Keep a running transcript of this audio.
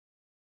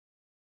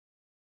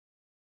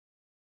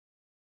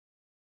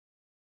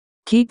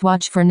Keep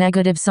watch for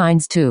negative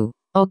signs too.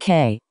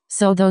 Okay,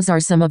 so those are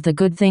some of the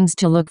good things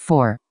to look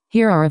for.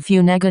 Here are a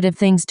few negative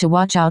things to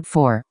watch out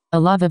for. A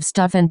love of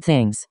stuff and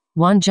things.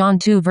 1 John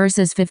 2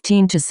 verses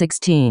 15 to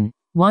 16.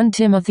 1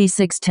 Timothy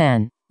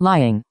 6:10.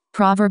 Lying.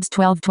 Proverbs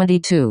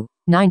 12:22.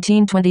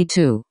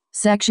 19:22.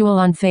 Sexual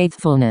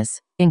unfaithfulness,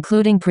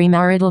 including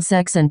premarital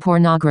sex and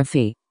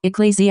pornography.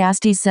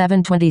 Ecclesiastes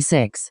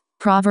 7:26.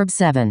 Proverbs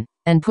 7.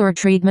 And poor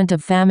treatment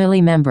of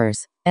family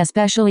members,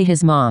 especially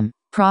his mom.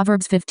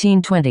 Proverbs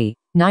 15:20.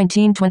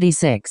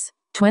 19:26.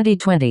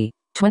 20:20.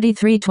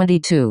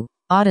 23:22.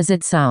 Odd as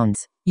it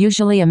sounds,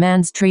 usually a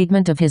man's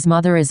treatment of his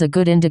mother is a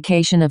good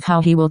indication of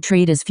how he will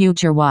treat his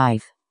future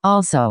wife.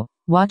 Also,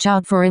 watch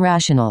out for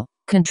irrational,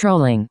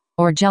 controlling,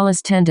 or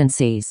jealous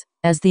tendencies,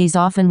 as these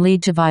often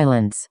lead to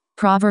violence.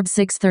 Proverbs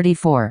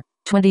 6:34.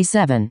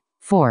 27.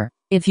 4.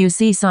 If you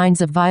see signs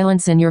of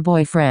violence in your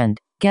boyfriend,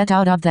 get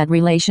out of that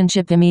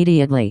relationship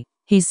immediately.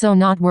 He's so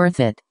not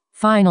worth it.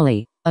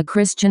 Finally, a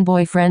Christian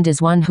boyfriend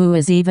is one who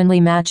is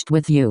evenly matched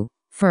with you.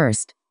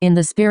 First, in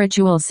the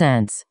spiritual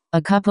sense,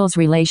 a couple's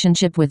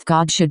relationship with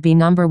God should be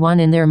number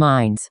one in their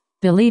minds.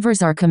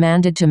 Believers are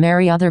commanded to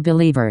marry other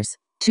believers.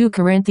 2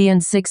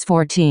 Corinthians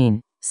 6:14.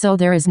 So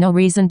there is no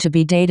reason to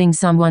be dating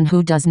someone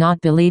who does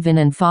not believe in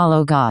and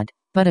follow God.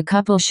 But a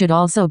couple should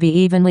also be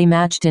evenly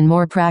matched in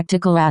more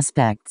practical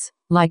aspects,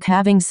 like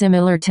having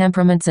similar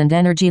temperaments and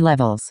energy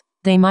levels.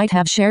 They might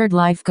have shared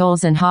life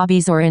goals and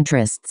hobbies or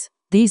interests.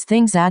 These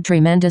things add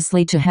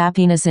tremendously to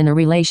happiness in a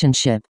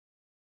relationship.